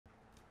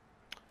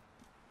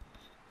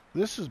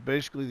This is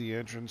basically the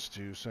entrance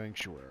to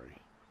Sanctuary.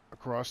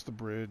 Across the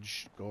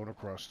bridge, going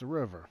across the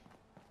river.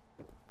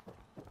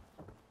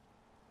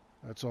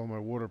 That's all my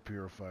water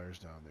purifiers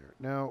down there.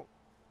 Now,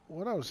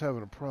 what I was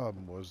having a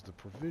problem was the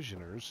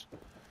provisioners.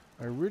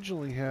 I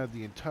originally had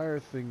the entire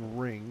thing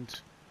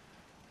ringed,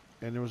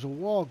 and there was a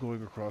wall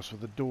going across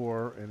with a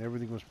door, and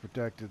everything was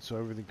protected, so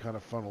everything kind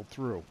of funneled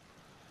through.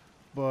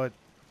 But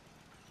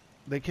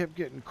they kept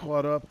getting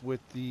caught up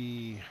with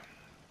the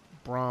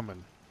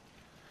Brahmin,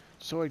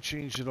 so I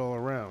changed it all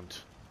around.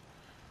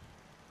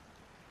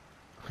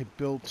 I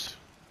built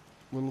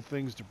little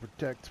things to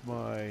protect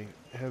my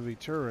heavy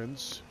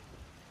turrets.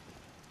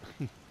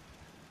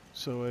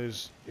 So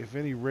as if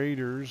any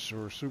raiders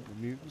or super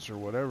mutants or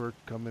whatever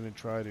come in and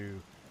try to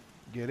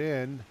get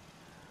in,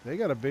 they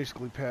got to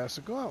basically pass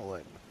a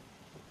gauntlet.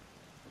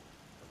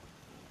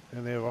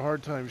 And they have a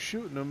hard time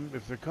shooting them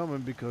if they're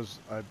coming because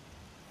I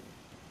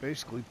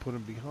basically put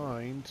them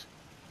behind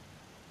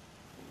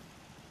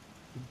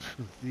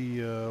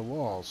the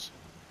walls.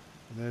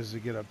 And as they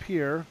get up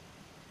here,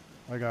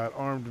 I got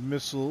armed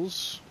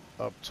missiles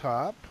up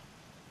top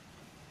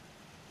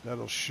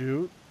that'll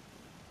shoot.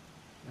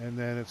 And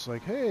then it's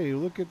like, hey,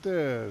 look at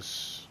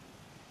this.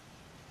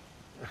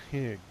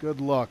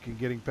 Good luck in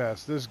getting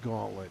past this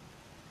gauntlet.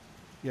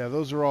 Yeah,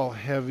 those are all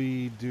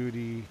heavy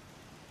duty.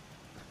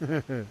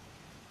 So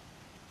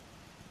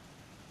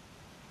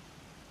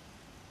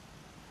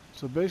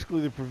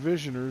basically the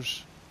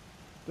provisioners,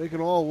 they can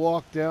all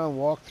walk down,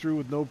 walk through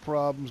with no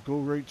problems, go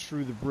right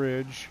through the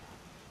bridge.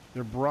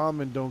 Their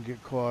Brahmin don't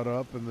get caught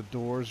up in the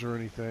doors or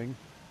anything.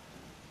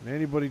 And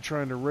anybody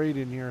trying to raid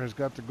in here has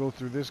got to go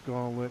through this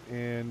gauntlet,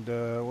 and,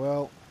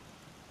 well,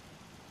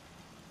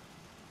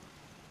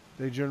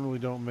 they generally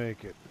don't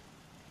make it.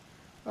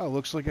 Oh,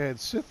 looks like I had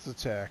Sith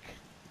attack.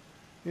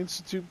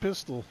 Institute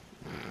pistol.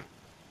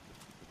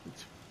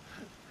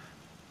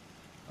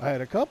 I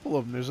had a couple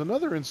of them. There's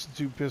another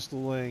Institute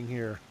pistol laying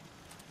here.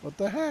 What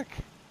the heck?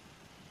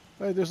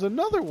 Hey, there's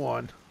another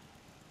one.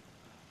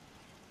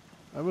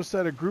 I must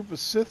have had a group of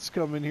Siths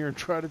come in here and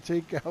try to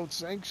take out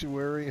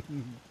Sanctuary,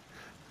 and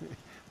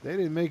they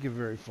didn't make it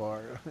very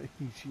far.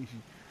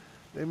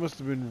 They must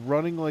have been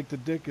running like the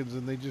Dickens,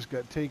 and they just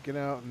got taken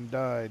out and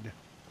died.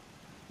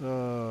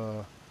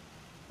 Oh,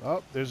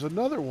 there's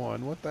another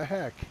one. What the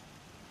heck?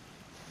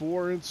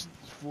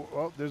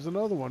 Oh, there's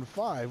another one.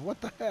 5.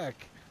 What the heck?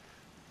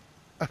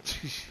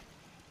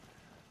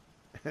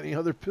 Any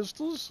other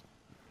pistols?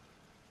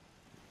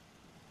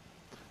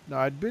 Now,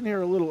 I'd been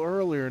here a little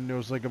earlier, and there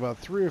was like about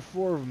 3 or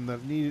 4 of them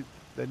that needed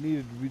to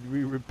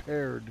be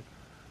repaired.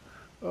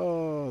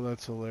 Oh,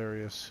 that's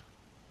hilarious.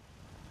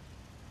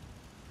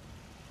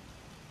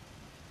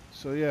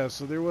 So yeah,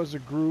 so there was a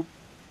group.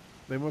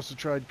 They must have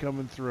tried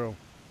coming through.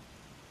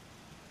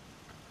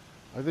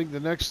 I think the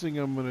next thing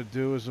I'm going to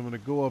do is I'm going to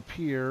go up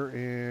here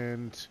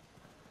and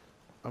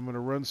I'm going to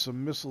run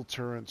some missile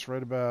turrets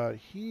right about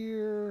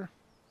here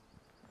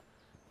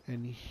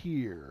and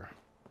here.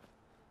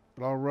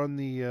 But I'll run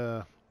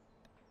the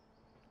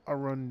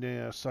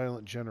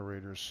silent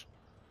generators,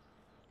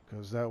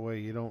 because that way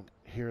you don't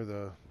hear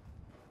the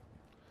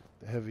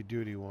heavy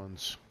duty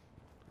ones.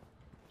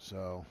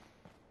 So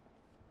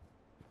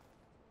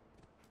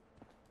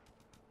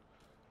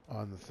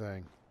on the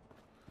thing.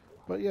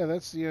 But yeah,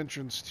 that's the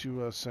entrance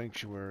to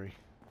Sanctuary.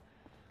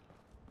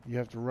 You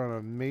have to run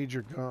a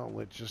major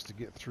gauntlet just to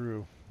get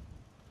through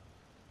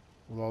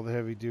with all the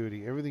heavy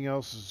duty. Everything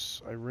else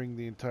is, I ring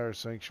the entire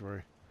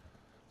Sanctuary.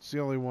 It's the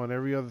only one.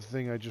 Every other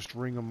thing I just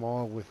ring them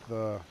all with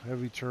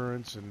heavy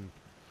turrets and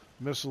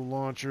missile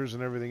launchers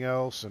and everything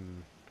else,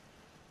 and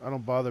I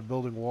don't bother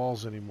building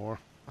walls anymore.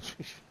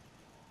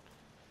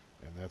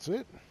 And that's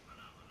it.